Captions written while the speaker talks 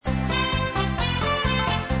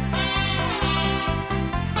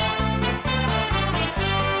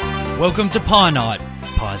Welcome to Pie Night,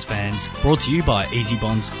 Pies fans, brought to you by Easy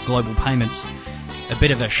Bonds Global Payments. A bit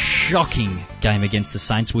of a shocking game against the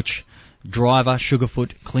Saints, which Driver,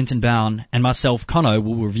 Sugarfoot, Clinton Bowen and myself, Conno,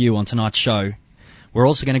 will review on tonight's show. We're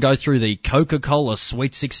also going to go through the Coca-Cola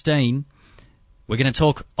Sweet 16. We're going to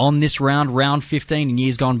talk on this round, round 15 in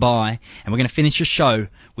years gone by, and we're going to finish the show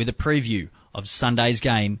with a preview of Sunday's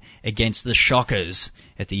game against the Shockers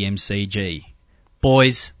at the MCG.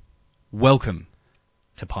 Boys, welcome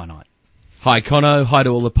to Pie Night. Hi, Conno. Hi to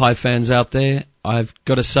all the Pie fans out there. I've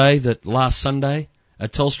got to say that last Sunday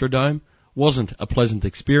at Telstra Dome wasn't a pleasant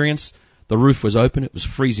experience. The roof was open, it was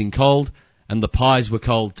freezing cold, and the pies were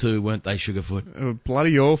cold too, weren't they, Sugarfoot?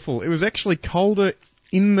 Bloody awful. It was actually colder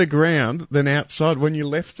in the ground than outside. When you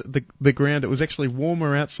left the ground, it was actually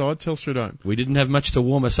warmer outside Telstra Dome. We didn't have much to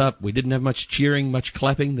warm us up. We didn't have much cheering, much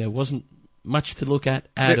clapping. There wasn't much to look at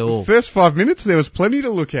all. The first 5 minutes, there was plenty to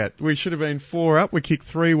look at. We should have been 4 up. We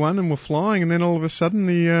kicked 3-1 and were flying, and then all of a sudden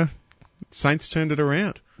the Saints turned it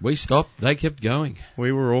around. We stopped. They kept going.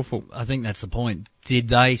 We were awful. I think that's the point. Did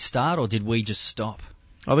they start or did we just stop?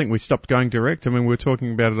 I think we stopped going direct. I mean, we were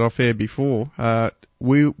talking about it off air before.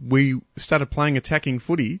 We started playing attacking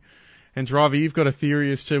footy. And Driver, you've got a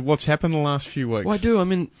theory as to what's happened the last few weeks. Well, I do. I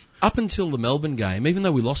mean, up until the Melbourne game, even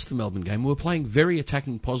though we lost the Melbourne game, we were playing very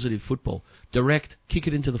attacking, positive football. Direct, kick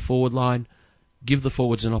it into the forward line, give the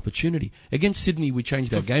forwards an opportunity. Against Sydney, we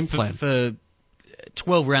changed our game plan. For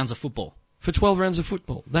 12 rounds of football. For 12 rounds of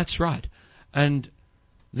football, that's right. And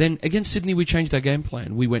then against Sydney, we changed our game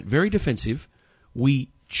plan. We went very defensive. We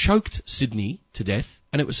choked Sydney to death,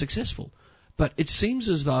 and it was successful. But it seems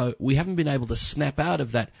as though we haven't been able to snap out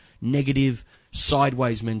of that negative,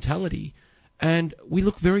 sideways mentality, and we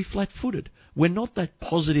look very flat-footed. We're not that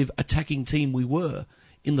positive attacking team we were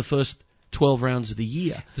in the first 12 rounds of the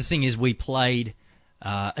year. The thing is, we played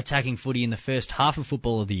attacking footy in the first half of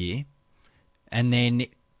football of the year, and then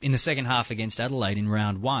in the second half against Adelaide in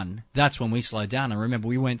round 1, that's when we slowed down. And remember,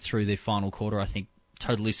 we went through the final quarter, I think,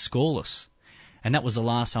 totally scoreless. And that was the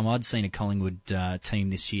last time I'd seen a Collingwood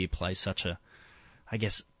team this year play such a,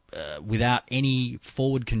 without any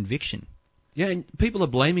forward conviction. Yeah, and people are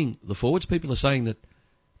blaming the forwards. People are saying that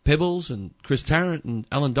Pebbles and Chris Tarrant and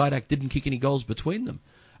Alan Didak didn't kick any goals between them.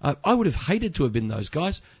 I would have hated to have been those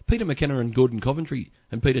guys. Peter McKenna and Gordon Coventry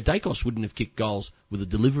and Peter Dacos wouldn't have kicked goals with the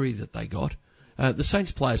delivery that they got. The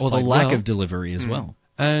Saints players or played the lack well, of delivery as well.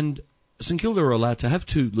 And St Kilda are allowed to have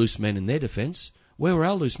 2 loose men in their defence. Where were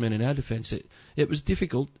our loose men in our defence? It was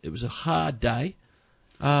difficult. It was a hard day.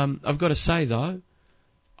 I've got to say, though,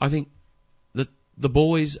 I think that the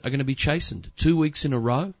boys are going to be chastened. 2 weeks in a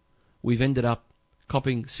row, we've ended up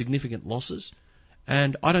copping significant losses.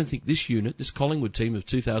 And I don't think this unit, this Collingwood team of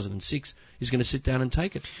 2006, is going to sit down and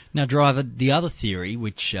take it. Now, Driver, the other theory,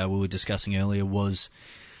 which we were discussing earlier, was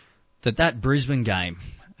that Brisbane game,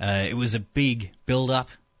 it was a big build-up,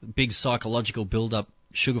 big psychological build-up.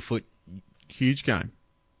 Sugarfoot. Huge game.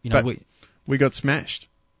 But we got smashed.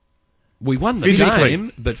 We won the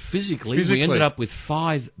game, but physically we ended up with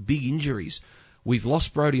 5 big injuries. We've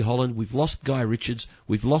lost Brodie Holland, we've lost Guy Richards,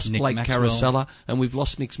 we've lost Nick Blake Maxwell. Caracella, and we've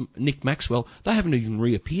lost Nick Maxwell. They haven't even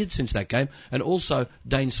reappeared since that game. And also,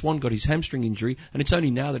 Dane Swan got his hamstring injury, and it's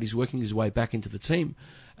only now that he's working his way back into the team.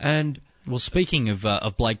 And well, speaking of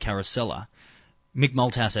Blake Caracella, Mick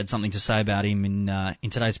Malthouse had something to say about him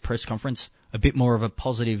in today's press conference. A bit more of a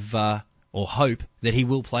positive or hope that he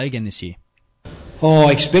will play again this year.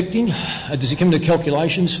 Expecting. Does it come to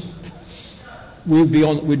calculations? We'd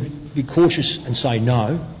be cautious and say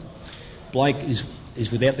no. Blake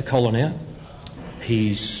is without the collar now.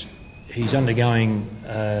 He's undergoing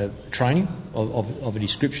training of a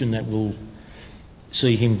description that will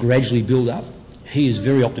see him gradually build up. He is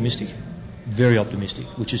very optimistic,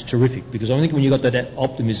 which is terrific, because I think when you've got that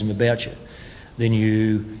optimism about you, then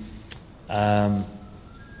you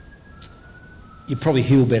probably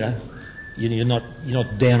heal better. You're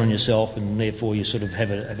not down on yourself, and therefore you sort of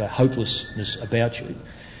have a hopelessness about you.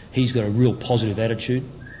 He's got a real positive attitude.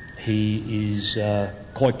 He is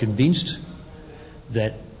quite convinced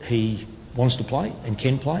that he wants to play and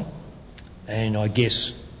can play. And I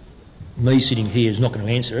guess me sitting here is not going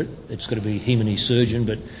to answer it. It's got to be him and his surgeon.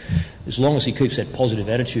 But as long as he keeps that positive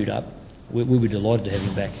attitude up, we'll be delighted to have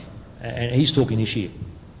him back. And he's talking this year.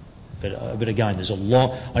 But again, there's a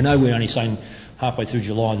lot. I know we're only saying halfway through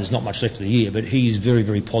July, there's not much left of the year, but he's very,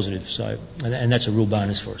 very positive. So, and that's a real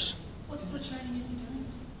bonus for us. What sort of training is he doing?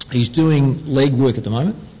 He's doing leg work at the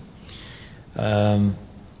moment,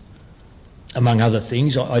 among other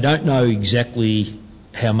things. I don't know exactly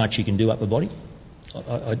how much he can do upper body.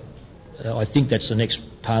 I think that's the next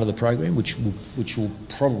part of the program, which will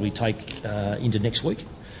probably take into next week.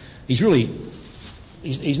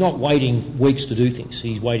 he's not waiting weeks to do things.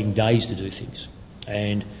 He's waiting days to do things,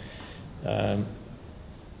 and but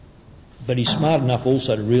he's smart enough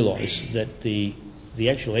also to realise that the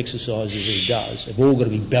actual exercises he does have all got to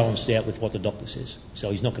be balanced out with what the doctor says. So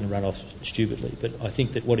he's not going to run off stupidly. But I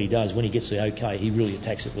think that what he does, when he gets the okay, he really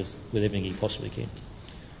attacks it with everything he possibly can,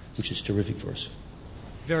 which is terrific for us.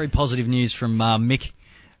 Very positive news from Mick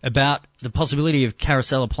about the possibility of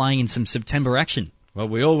Caracella playing in some September action. Well,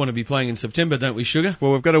 we all want to be playing in September, don't we, Sugar?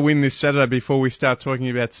 Well, we've got to win this Saturday before we start talking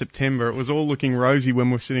about September. It was all looking rosy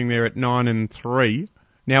when we're sitting there at 9-3,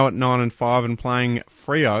 now at 9-5 and playing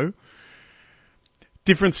Freo.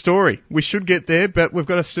 Different story. We should get there, but we've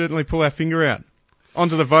got to certainly pull our finger out. On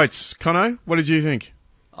to the votes. Conno, what did you think?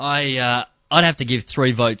 I'd have to give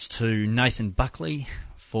 3 votes to Nathan Buckley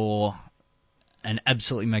for an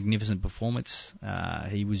absolutely magnificent performance.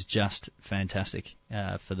 He was just fantastic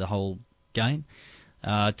for the whole game.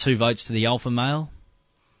 2 votes to the alpha male,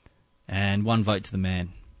 and 1 vote to the man,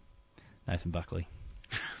 Nathan Buckley.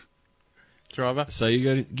 Driver? So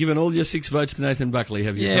you're giving all your 6 votes to Nathan Buckley,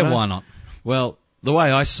 have you? Yeah, Conor? why not? Well, the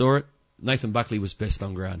way I saw it, Nathan Buckley was best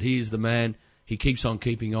on ground. He is the man. He keeps on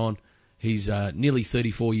keeping on. He's nearly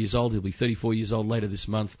 34 years old. He'll be 34 years old later this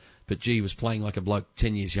month. But, gee, he was playing like a bloke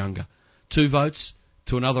 10 years younger. 2 votes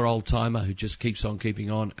to another old-timer who just keeps on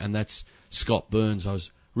keeping on, and that's Scott Burns. I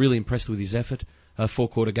was really impressed with his effort.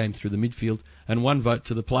 4-quarter game through the midfield. And 1 vote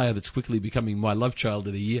to the player that's quickly becoming my love child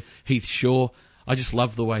of the year, Heath Shaw. I just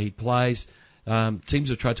love the way he plays. Teams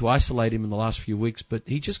have tried to isolate him in the last few weeks, but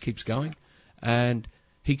he just keeps going. And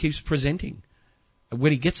he keeps presenting.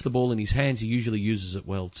 When he gets the ball in his hands, he usually uses it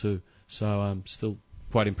well too. So I'm still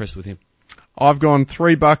quite impressed with him. I've gone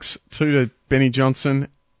 $3, 2 to Benny Johnson,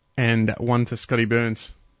 and 1 to Scotty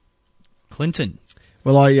Burns. Clinton.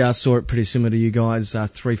 Well, I saw it pretty similar to you guys,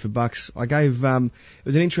 3 for bucks. I gave, it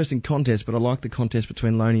was an interesting contest, but I liked the contest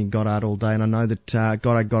between Loney and Goddard all day, and I know that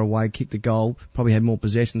Goddard got away, kicked the goal, probably had more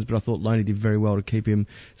possessions, but I thought Loney did very well to keep him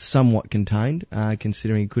somewhat contained,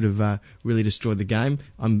 considering he could have really destroyed the game.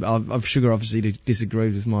 I've Sugar obviously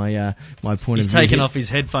disagrees with my point of view. He's taken off his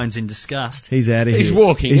headphones in disgust. He's out of here. He's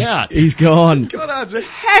walking out. He's gone. Goddard's a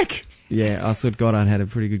hack! Yeah, I thought Goddard had a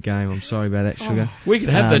pretty good game. I'm sorry about that, Sugar. We could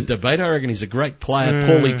have that debate. I reckon he's a great player,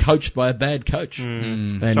 poorly coached by a bad coach.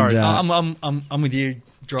 And, Sorry. I'm with you,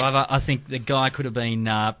 Driver. I think the guy could have been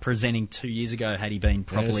presenting 2 years ago had he been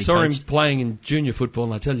properly saw coached. him playing in junior football,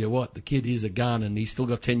 and I tell you what, the kid is a gun, and he's still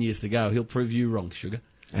got 10 years to go. He'll prove you wrong, Sugar.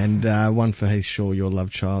 And 1 for Heath Shaw, your love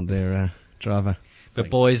child there, Driver. But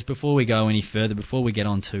boys, before we go any further, before we get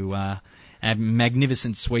on to our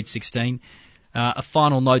magnificent Sweet 16, a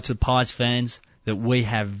final note to Pies fans that we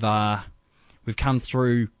have we've come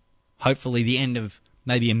through hopefully the end of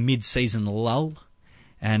maybe a mid-season lull,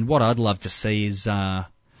 and what I'd love to see is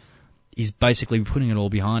basically putting it all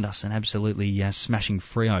behind us and absolutely smashing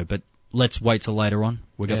Freo. But let's wait till later on.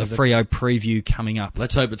 We've got the Freo preview coming up.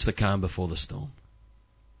 Let's hope it's the calm before the storm.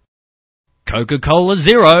 Coca-Cola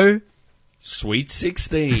Zero. Sweet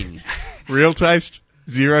 16. Real taste,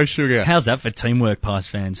 0 sugar. How's that for teamwork, Pies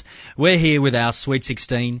fans? We're here with our Sweet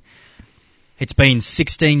 16. It's been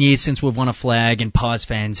 16 years since we've won a flag, and Pies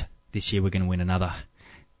fans, this year we're going to win another.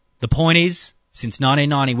 The point is, since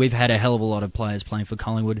 1990, we've had a hell of a lot of players playing for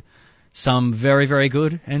Collingwood. Some very, very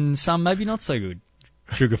good, and some maybe not so good.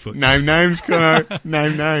 Sugarfoot. Name names, Conno.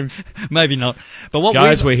 Name names. Maybe not. But what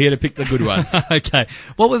Guys, we're here to pick the good ones. Okay.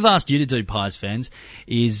 What we've asked you to do, Pies fans,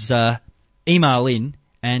 is email in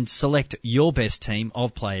and select your best team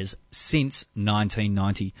of players since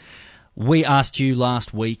 1990. We asked you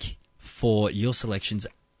last week for your selections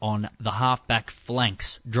on the halfback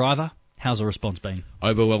flanks. Driver, how's the response been?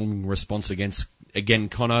 Overwhelming response again,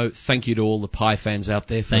 Conno. Thank you to all the Pie fans out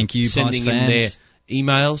there for Thank you, sending Pies in their fans.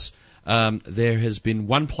 emails. There has been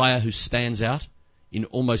one player who stands out in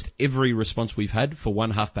almost every response we've had for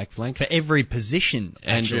one halfback flank. For every position,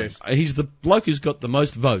 And actually. he's the bloke who's got the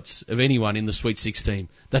most votes of anyone in the Sweet 16.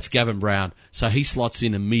 That's Gavin Brown. So he slots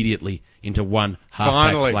in immediately into one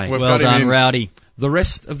halfback Finally, flank. we've Well got him done, in. Rowdy. The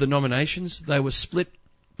rest of the nominations, they were split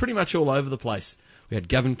pretty much all over the place. We had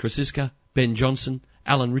Gavin Krasiska, Ben Johnson,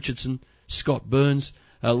 Alan Richardson, Scott Burns.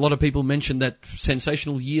 A lot of people mentioned that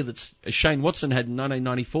sensational year that Shane Watson had in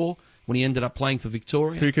 1994 when he ended up playing for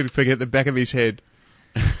Victoria. Who could forget the back of his head?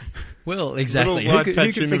 Well, exactly. Little light Who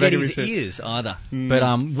patch could in the forget back of his his head. ears either? But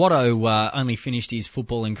Watto only finished his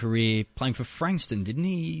footballing career playing for Frankston, didn't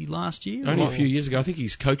he, last year? Only a few years ago. I think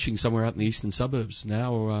he's coaching somewhere out in the eastern suburbs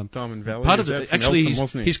now. Or Diamond Valley. part of He was it. out from Actually, Eltham,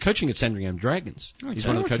 wasn't he? he's coaching at Sandringham Dragons. He's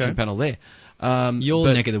one of the Okay. coaching panel there. Your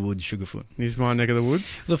but- neck of the woods, Sugarfoot. He's my neck of the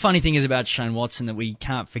woods. The funny thing is about Shane Watson that we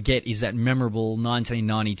can't forget is that memorable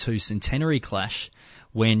 1992 centenary clash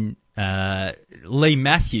when Lee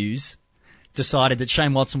Matthews decided that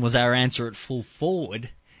Shane Watson was our answer at full forward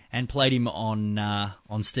and played him on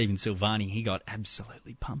Stephen Silvani. He got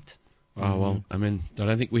absolutely pumped. Oh, well, I mean, I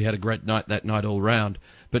don't think we had a great night that night all round.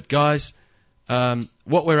 But, guys,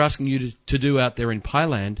 what we're asking you to do out there in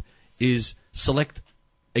Pyland is select,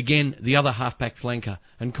 again, the other halfback flanker.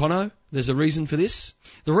 And, Conno, there's a reason for this?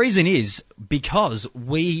 The reason is because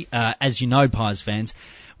we, as you know, Pies fans,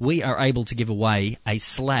 we are able to give away a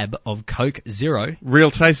slab of Coke Zero Real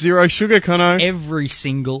taste, zero sugar, Conno. every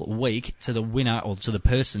single week to the winner or to the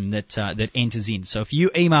person that enters in. So if you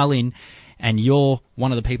email in and you're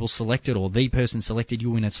one of the people selected or the person selected, you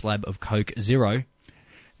win a slab of Coke Zero.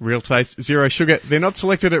 Real taste, zero sugar. They're not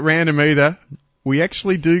selected at random either. We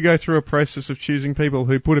actually do go through a process of choosing people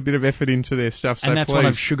who put a bit of effort into their stuff. So And that's please. one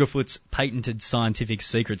of Sugarfoot's patented scientific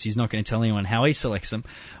secrets. He's not going to tell anyone how he selects them.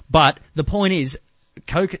 But the point is,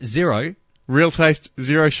 Coke Zero Real taste,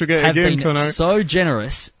 zero sugar have again, been Conno. so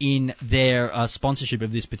generous in their sponsorship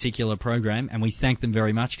of this particular program, and we thank them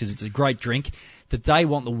very much because it's a great drink, that they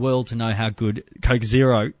want the world to know how good Coke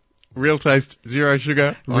Zero Real taste, zero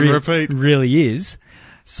sugar. On repeat. really is.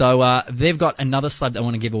 So they've got another slab they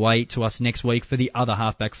want to give away to us next week for the other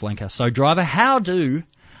halfback flanker. So, driver, how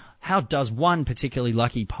does one particularly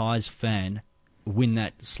lucky Pies fan win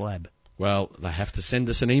that slab? Well, they have to send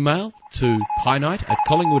us an email to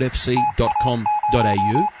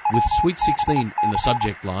pienight@collingwoodfc.com.au with Sweet 16 in the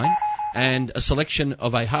subject line and a selection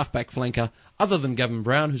of a halfback flanker other than Gavin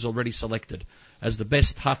Brown, who's already selected as the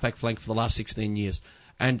best halfback flank for the last 16 years.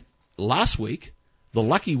 And last week, the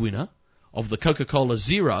lucky winner of the Coca-Cola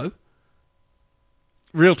Zero,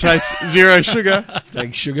 Real taste, zero sugar.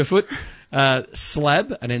 thanks Sugarfoot,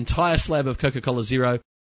 slab, an entire slab of Coca-Cola Zero,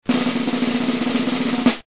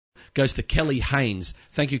 goes to Kelly Haynes.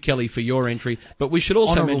 Thank you, Kelly, for your entry. But we should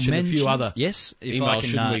also Honourable mention a few other yes, if emails, I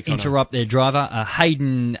shouldn't we, can Connor? interrupt their driver.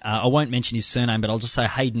 Hayden, I won't mention his surname, but I'll just say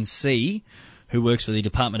Hayden C., who works for the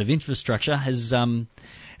Department of Infrastructure, has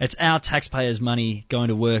it's our taxpayers' money going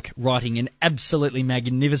to work writing an absolutely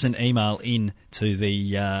magnificent email in to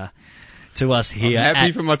the to us here. I'm happy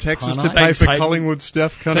at for my taxes to Pienight. pay for Hayden. Collingwood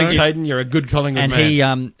stuff, Conno. Thanks, Hayden. You're a good Collingwood And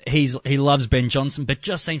man. he loves Ben Johnson, but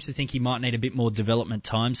just seems to think he might need a bit more development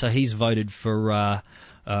time. So he's voted for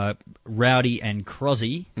Rowdy and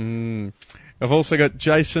Crosby. I've also got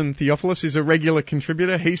Jason Theophilus, is a regular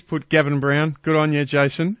contributor. He's put Gavin Brown. Good on you,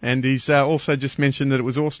 Jason. And he's also just mentioned that it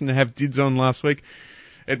was awesome to have Dids on last week.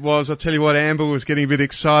 It was. I'll tell you what, Amber was getting a bit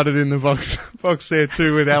excited in the box there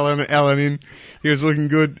too with Alan in. He was looking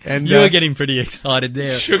good. And You were getting pretty excited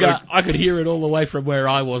there. Sugar, I could hear it all the way from where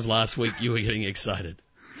I was last week. You were getting excited.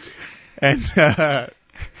 And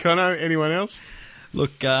Conno, anyone else?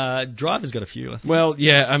 Look, Driver's got a few, I think. Well,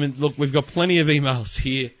 yeah, I mean, look, we've got plenty of emails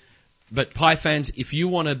here. But Pie fans, if you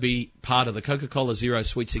want to be part of the Coca-Cola Zero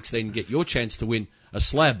Sweet 16 and get your chance to win a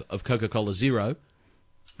slab of Coca-Cola Zero,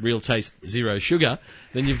 real taste, zero sugar,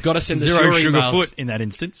 then you've got to send us Zero your sugar emails. foot in that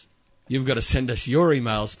instance. You've got to send us your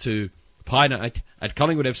emails to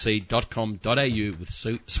pienight@collingwoodfc.com.au with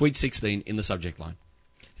Sweet 16 in the subject line.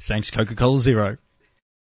 Thanks, Coca-Cola Zero.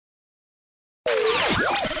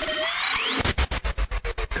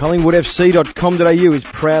 CollingwoodFC.com.au is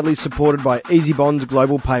proudly supported by Easy Bonds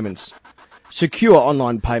Global Payments. Secure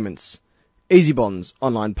online payments. Easy Bonds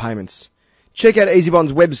online payments. Check out Easy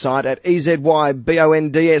Bonds' website at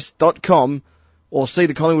ezybonds.com or see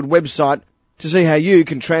the Collingwood website to see how you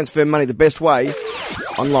can transfer money the best way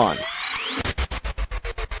online.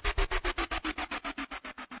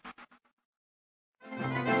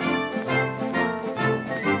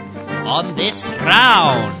 On this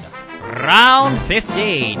round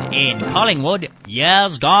 15 in Collingwood,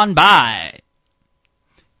 years gone by.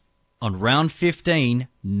 On round 15,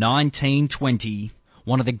 1920,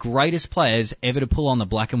 one of the greatest players ever to pull on the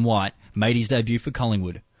black and white made his debut for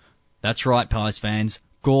Collingwood. That's right, Pies fans,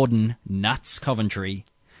 Gordon Nuts Coventry.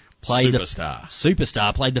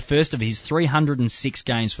 Superstar played the first of his 306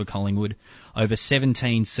 games for Collingwood over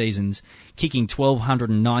 17 seasons, kicking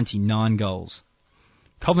 1,299 goals.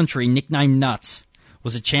 Coventry, nicknamed Nuts,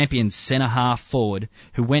 was a champion centre-half forward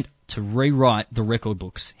who went to rewrite the record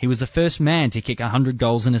books. He was the first man to kick 100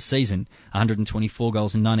 goals in a season, 124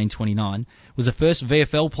 goals in 1929, was the first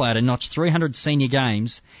VFL player to notch 300 senior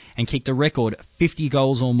games and kicked a record 50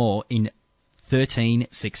 goals or more in 13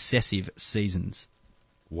 successive seasons.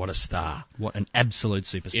 What a star. What an absolute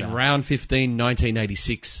superstar. In round 15,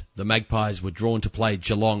 1986, the Magpies were drawn to play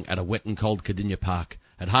Geelong at a wet and cold Cardinia Park.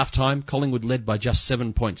 At half-time, Collingwood led by just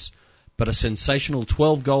 7 points, but a sensational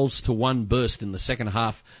 12-1 burst in the second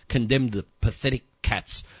half condemned the pathetic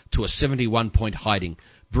Cats to a 71-point hiding.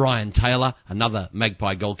 Brian Taylor, another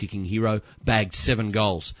Magpie goal-kicking hero, bagged 7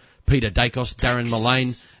 goals. Peter Dacos, Darren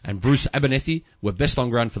Mullane and Bruce Abernethy were best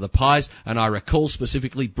on ground for the Pies, and I recall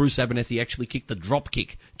specifically Bruce Abernethy actually kicked the drop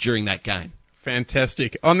kick during that game.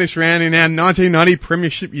 Fantastic. On this round in our 1990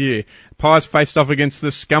 Premiership year, Pies faced off against the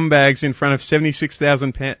Scumbags in front of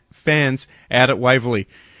 76,000 fans out at Waverley,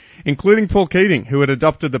 including Paul Keating, who had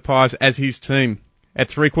adopted the Pies as his team. At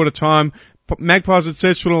three-quarter time, Magpies had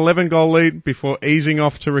searched for an 11-goal lead before easing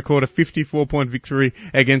off to record a 54-point victory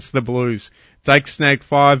against the Blues. Dake snagged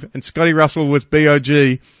 5 and Scotty Russell was BOG.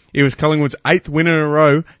 It was Collingwood's 8th win in a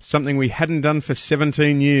row, something we hadn't done for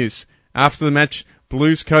 17 years. After the match,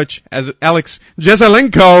 Blues coach Alex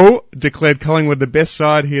Jesaulenko declared Collingwood the best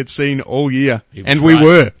side he had seen all year. And we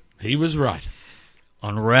were. He was right.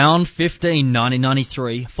 On round 15,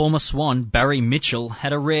 1993, former Swan Barry Mitchell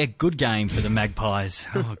had a rare good game for the Magpies.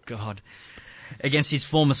 Oh, God. Against his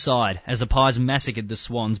former side, as the Pies massacred the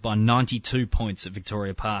Swans by 92 points at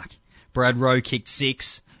Victoria Park. Brad Rowe kicked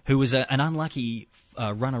 6, who was an unlucky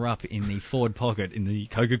runner-up in the forward pocket in the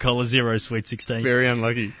Coca-Cola Zero Sweet 16. Very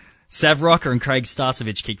unlucky. Sav Rocker and Craig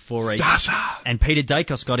Starcevich kicked 4 each. Starcer! And Peter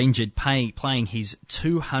Dacos got injured playing his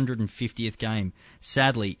 250th game.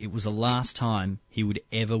 Sadly, it was the last time he would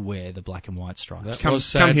ever wear the black and white stripes.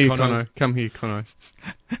 Come here, Conno. Come here, Conno.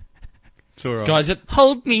 It's all right. Guys,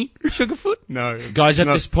 Hold me, Sugarfoot. No. Guys, at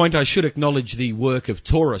this point, I should acknowledge the work of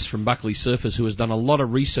Taurus from Buckley Surfers, who has done a lot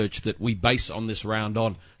of research that we base on this round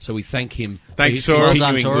on. So we thank him Thanks, for Taurus. his Well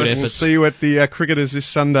done, continuing Taurus. good We'll efforts. see you at the Cricketers this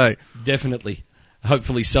Sunday. Definitely.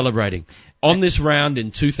 Hopefully celebrating. On this round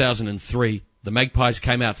in 2003, the Magpies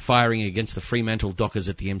came out firing against the Fremantle Dockers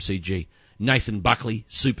at the MCG. Nathan Buckley,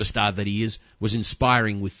 superstar that he is, was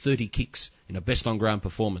inspiring with 30 kicks in a best-on-ground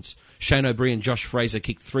performance. Shane O'Brien and Josh Fraser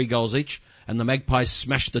kicked 3 goals each, and the Magpies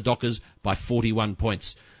smashed the Dockers by 41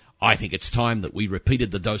 points. I think it's time that we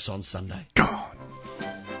repeated the dose on Sunday.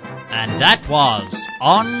 And that was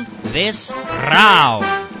On This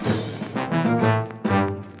Round.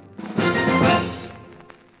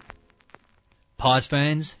 Pies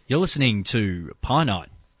fans, you're listening to Pie Night,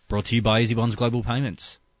 brought to you by Easy Bonds Global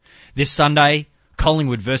Payments. This Sunday,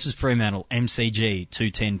 Collingwood versus Fremantle, MCG,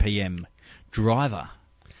 2:10 p.m. Driver.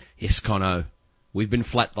 Yes, Conno. We've been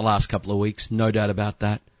flat the last couple of weeks, no doubt about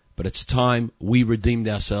that. But it's time we redeemed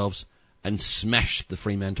ourselves and smashed the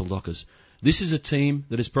Fremantle Dockers. This is a team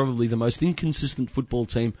that is probably the most inconsistent football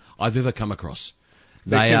team I've ever come across.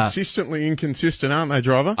 They're consistently inconsistent, aren't they,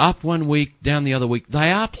 Driver? Up one week, down the other week.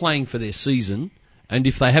 They are playing for their season, and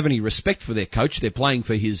if they have any respect for their coach, they're playing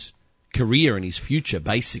for his career and his future,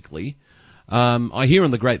 basically. I hear on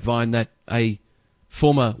the grapevine that a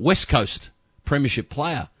former West Coast Premiership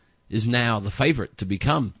player is now the favourite to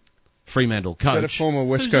become Fremantle coach. Is that a former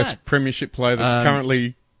West Who's Coast that? Premiership player that's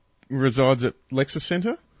currently resides at Lexus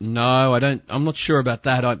Centre? No, I don't. I'm not sure about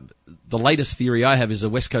that. The latest theory I have is a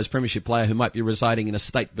West Coast Premiership player who might be residing in a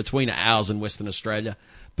state between ours and Western Australia.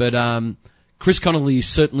 But Chris Connolly is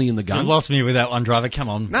certainly in the gun. You lost me with that one, Driver. Come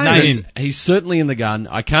on. No, Name he's- him. He's certainly in the gun.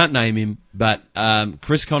 I can't name him, but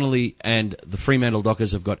Chris Connolly and the Fremantle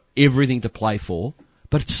Dockers have got everything to play for.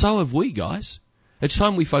 But so have we, guys. It's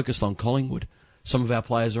time we focused on Collingwood. Some of our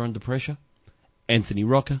players are under pressure. Anthony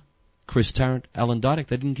Rocker, Chris Tarrant, Alan Didak.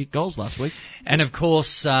 They didn't kick goals last week. And of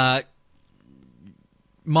course,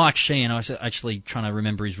 Mike Sheehan, I was actually trying to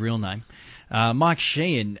remember his real name. Mike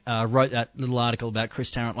Sheehan wrote that little article about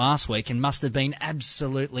Chris Tarrant last week and must have been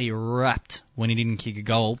absolutely rapt when he didn't kick a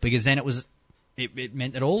goal, because then it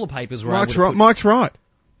meant that all the papers were Mike's able to right. put- Mike's right.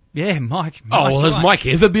 Yeah, Mike. Oh, Mike's well, has right. Mike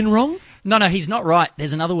ever been wrong? No, he's not right.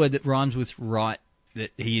 There's another word that rhymes with right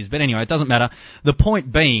that he is. But anyway, it doesn't matter. The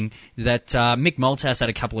point being that Mick Malthouse had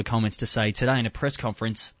a couple of comments to say today in a press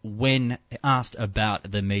conference when asked about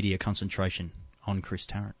the media concentration on Chris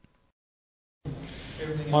Tarrant. I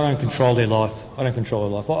don't control their life.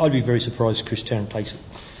 I'd be very surprised if Chris Tarrant takes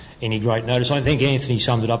any great notice. I think Anthony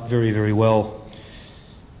summed it up very, very well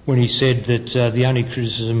when he said that the only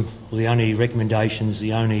criticism, or the only recommendations,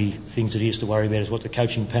 the only things that he has to worry about is what the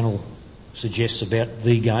coaching panel suggests about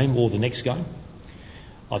the game or the next game.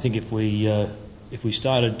 I think if we if we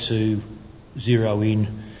started to zero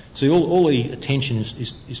in, see, all the attention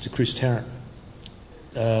is to Chris Tarrant.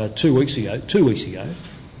 2 weeks ago,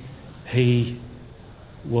 he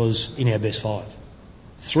was in our best 5.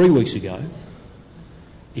 3 weeks ago,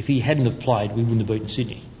 if he hadn't have played, we wouldn't have beaten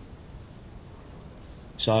Sydney.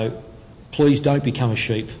 So please don't become a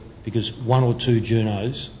sheep because 1 or 2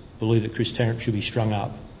 journos believe that Chris Tarrant should be strung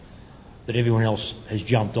up, that everyone else has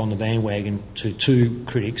jumped on the bandwagon to 2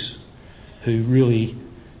 critics who really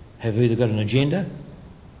have either got an agenda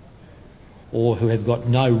or who have got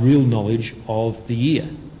no real knowledge of the year.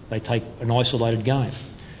 They take an isolated game.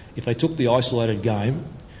 If they took the isolated game,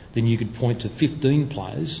 then you could point to 15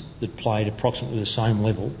 players that played approximately the same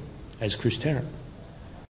level as Chris Tarrant.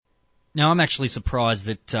 Now, I'm actually surprised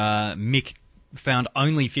that Mick found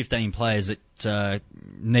only 15 players that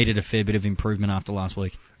needed a fair bit of improvement after last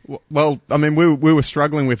week. Well, I mean, we were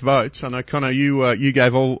struggling with votes. I know, Connor, you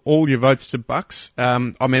gave all your votes to Bucks.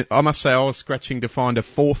 I mean, I must say I was scratching to find a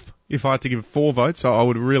fourth. If I had to give 4 votes, I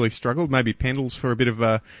would have really struggled. Maybe Pendles for a bit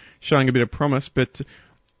of showing a bit of promise. But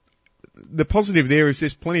the positive there is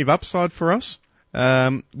there's plenty of upside for us.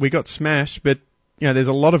 We got smashed, but you know, there's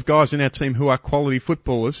a lot of guys in our team who are quality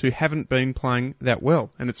footballers who haven't been playing that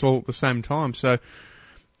well, and it's all at the same time. So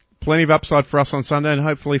plenty of upside for us on Sunday, and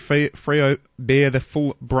hopefully Freo bear the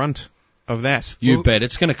full brunt of that. You bet.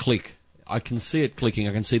 It's going to click. I can see it clicking.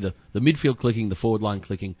 I can see the midfield clicking, the forward line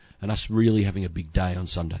clicking, and us really having a big day on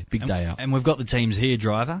Sunday. Big day out. And we've got the teams here,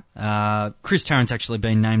 Driver. Chris Tarrant's actually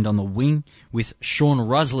been named on the wing with Sean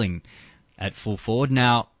Rusling at full forward.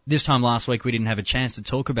 Now, this time last week we didn't have a chance to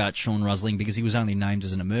talk about Sean Rusling because he was only named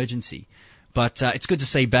as an emergency. But it's good to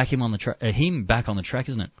see him back on the track,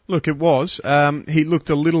 isn't it? Look, it was. He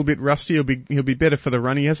looked a little bit rusty. He'll be better for the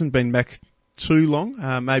run. He hasn't been back too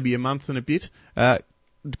long, maybe a month and a bit.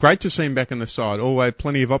 Great to see him back on the side. Always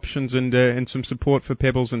plenty of options and some support for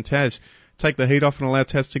Pebbles and Taz. Take the heat off and allow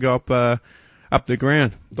Taz to go up the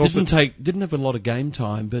ground. Didn't have a lot of game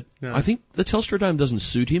time, but no. I think the Telstra Dome doesn't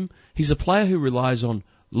suit him. He's a player who relies on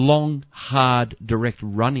long, hard, direct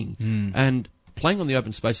running and playing on the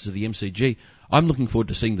open spaces of the MCG. I'm looking forward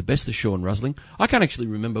to seeing the best of Sean Rusling. I can't actually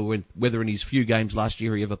remember whether in his few games last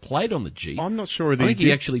year he ever played on the G. I'm not sure. I think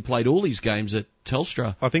he actually played all his games at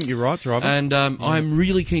Telstra. I think you're right, Driver. And I'm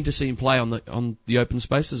really keen to see him play on the open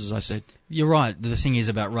spaces, as I said. You're right. The thing is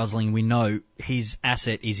about Rusling, we know his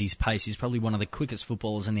asset is his pace. He's probably one of the quickest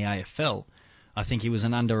footballers in the AFL. I think he was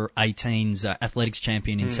an under-18s athletics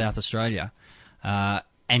champion in South Australia.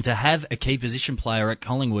 And to have a key position player at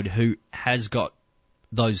Collingwood who has got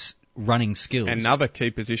those running skills. Another key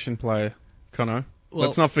position player, Conno. Well,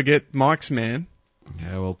 let's not forget Mike's man.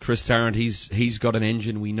 Yeah, well, Chris Tarrant, he's got an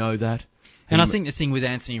engine, we know that. And I think the thing with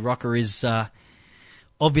Anthony Rocker is,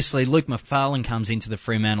 obviously Luke McFarlane comes into the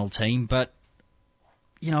Fremantle team, but,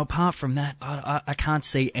 you know, apart from that, I can't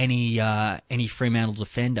see any Fremantle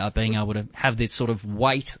defender being able to have this sort of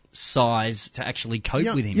weight, size to actually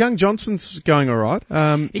cope with him. Young Johnson's going all right.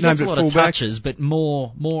 He gets a lot of touches, but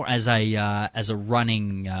more as a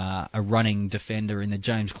running defender in the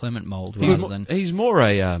James Clement mould rather than. He's more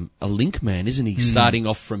a link man, isn't he? Starting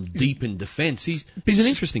off from deep in defence. He's an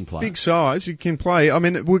interesting player. Big size, you can play. I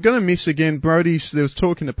mean, we're going to miss again. There was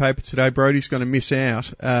talk in the paper today. Brody's going to miss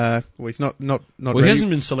out. Well, he's not. Well, he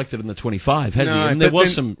hasn't been selected in the 25, has he? And there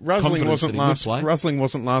was some confidence that he would play. Rusling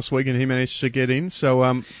wasn't last week, and he managed to get in.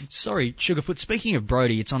 So, sorry, Sugarfoot. Speaking of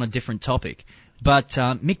Brody, it's on a different topic. But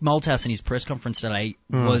Mick Malthouse in his press conference today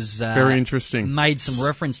was very interesting. Made some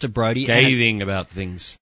reference to Brody, scathing about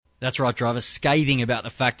things. That's right, Driver. Scathing about the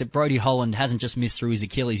fact that Brody Holland hasn't just missed through his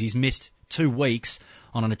Achilles; he's missed 2 weeks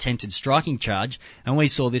on an attempted striking charge. And we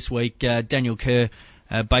saw this week Daniel Kerr.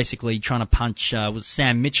 Basically trying to punch was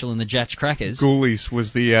Sam Mitchell in the Jats Crackers. Ghoulies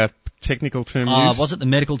was the technical term used. Was it the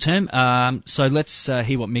medical term? So let's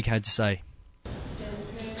hear what Mick had to say.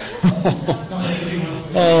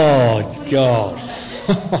 Oh, God.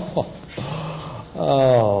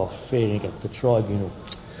 Oh, fair dinkum, the tribunal.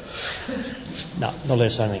 No, not allowed to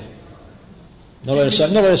say anything. Not allowed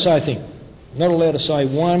to say a thing. Not allowed to say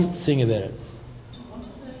one thing about it.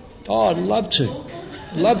 Oh, I'd love to.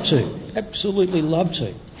 Love to. Absolutely love to.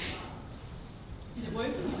 Is it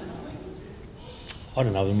working? I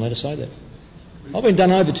don't know if I'm allowed to say that. I've been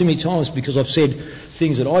done over too many times because I've said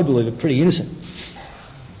things that I believe are pretty innocent.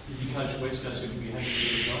 If you coach West Coast, would you be happy to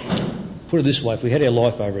get a result? Put it this way, if we had our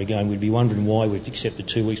life over again, we'd be wondering why we've accepted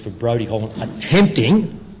 2 weeks for Brody Holland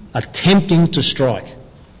attempting to strike.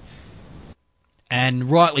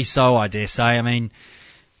 And rightly so, I dare say. I mean,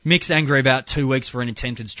 Mick's angry about 2 weeks for an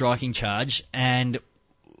attempted striking charge, and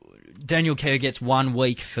Daniel Kerr gets 1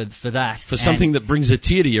 week for that. For something that brings a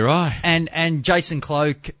tear to your eye. And Jason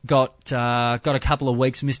Cloke got a couple of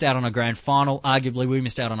weeks, missed out on a grand final. Arguably, we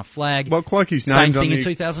missed out on a flag. Well, Clokey's Same named thing on in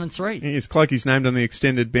 2003. Yes, Clokey's named on the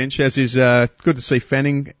extended bench, as is good to see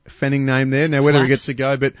Fanning named there. Now, whether he gets to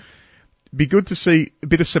go, but be good to see a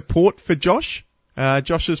bit of support for Josh.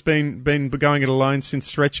 Josh has been going it alone since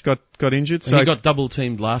Stretch got injured. And he got double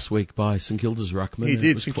teamed last week by St Kilda's ruckman. He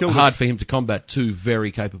did. It was hard for him to combat two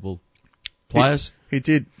very capable players. He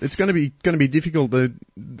did. It's going to be difficult.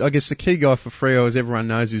 I guess the key guy for Freo, as everyone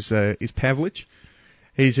knows, is Pavlich.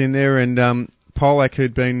 He's in there, and Polak,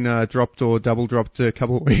 who'd been dropped or double dropped a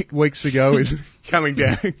couple of weeks ago, is coming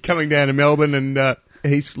down to Melbourne, and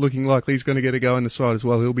he's looking like he's going to get a go in the side as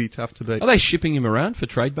well. He'll be tough to beat. Are they shipping him around for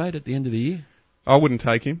trade bait at the end of the year? I wouldn't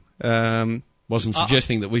take him. Wasn't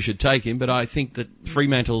suggesting that we should take him, but I think that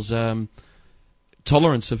Fremantle's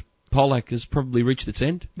tolerance of Polak has probably reached its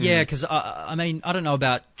end. Yeah, because I don't know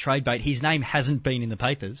about trade bait. His name hasn't been in the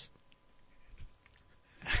papers.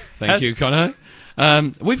 Thank you, Conor.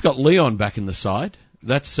 We've got Leon back in the side.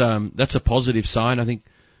 That's a positive sign. I think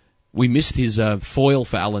we missed his foil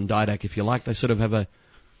for Alan Didak, if you like. They sort of have I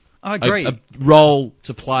agree. a role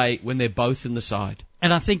to play when they're both in the side.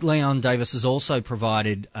 And I think Leon Davis has also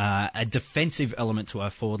provided a defensive element to our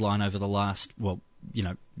forward line over the last,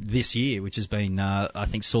 this year, which has been, I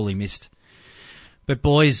think, sorely missed. But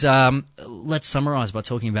boys, let's summarise by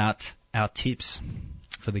talking about our tips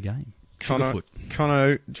for the game.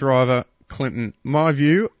 Conno, Driver, Clinton. My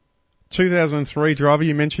view, 2003 Driver,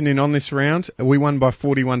 you mentioned on this round, we won by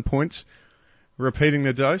 41 points. Repeating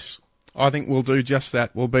the dose, I think we'll do just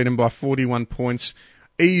that. We'll beat them by 41 points.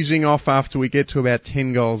 Easing off after we get to about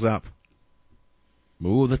 10 goals up.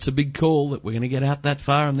 Oh, that's a big call that we're going to get out that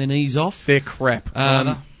far and then ease off. They're crap.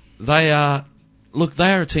 They are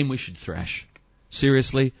a team we should thrash.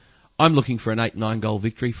 Seriously, I'm looking for an 8-9 goal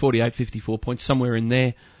victory, 48-54 points, somewhere in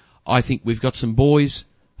there. I think we've got some boys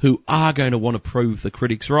who are going to want to prove the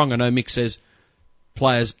critics wrong. I know Mick says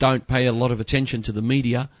players don't pay a lot of attention to the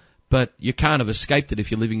media, but you can't have escaped it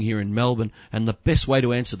if you're living here in Melbourne, and the best way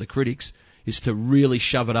to answer the critics is to really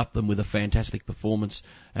shove it up them with a fantastic performance.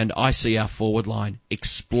 And I see our forward line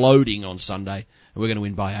exploding on Sunday, and we're going to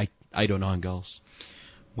win by 8 or 9 goals.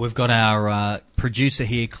 We've got our producer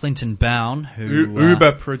here, Clinton Bowen, who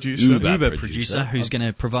Uber producer, who's going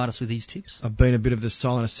to provide us with his tips. I've been a bit of the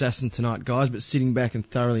silent assassin tonight, guys, but sitting back and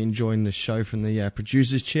thoroughly enjoying the show from the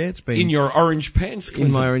producer's chair. It's been in your orange pants, Clinton.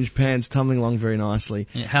 In my orange pants, tumbling along very nicely.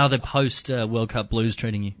 Yeah, how are the post World Cup Blues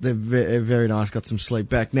treating you? They're very nice. Got some sleep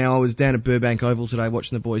back. Now I was down at Burbank Oval today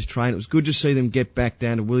watching the boys train. It was good to see them get back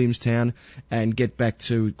down to Williamstown and get back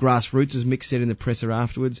to grassroots, as Mick said in the presser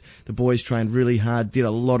afterwards. The boys trained really hard, did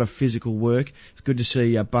a lot of physical work. It's good to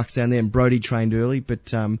see Bucks down there, and Brody trained early,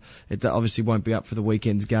 but it obviously won't be up for the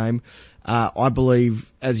weekend's game. I believe,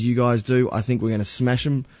 as you guys do, I think we're going to smash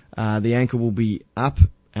them. The anchor will be up,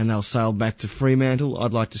 and they'll sail back to Fremantle.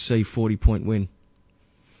 I'd like to see 40-point win.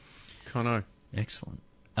 Conno. Excellent.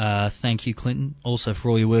 Thank you, Clinton, also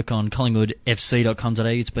for all your work on collingwoodfc.com.au.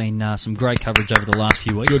 It's been some great coverage over the last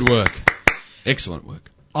few weeks. Good work. Excellent work.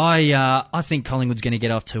 I think Collingwood's going to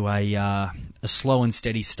get off to a slow and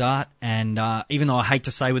steady start, and even though I hate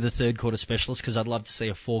to say we're the third quarter specialist because I'd love to see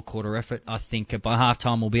a 4-quarter effort, I think by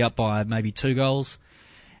half-time we'll be up by maybe 2 goals,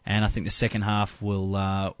 and I think the second half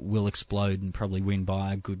will explode and probably win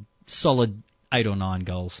by a good solid 8 or 9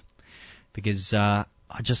 goals, because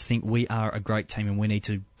I just think we are a great team and we need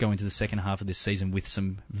to go into the second half of this season with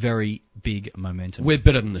some very big momentum. We're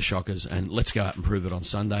better than the Shockers, and let's go out and prove it on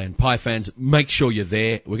Sunday. And Pie fans, make sure you're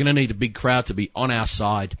there. We're going to need a big crowd to be on our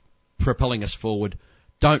side, propelling us forward.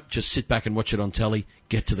 Don't just sit back and watch it on telly.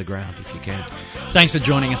 Get to the ground if you can. Thanks for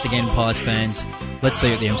joining us again, Pies fans. Let's see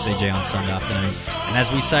you at the MCG on Sunday afternoon. And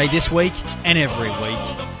as we say this week and every week,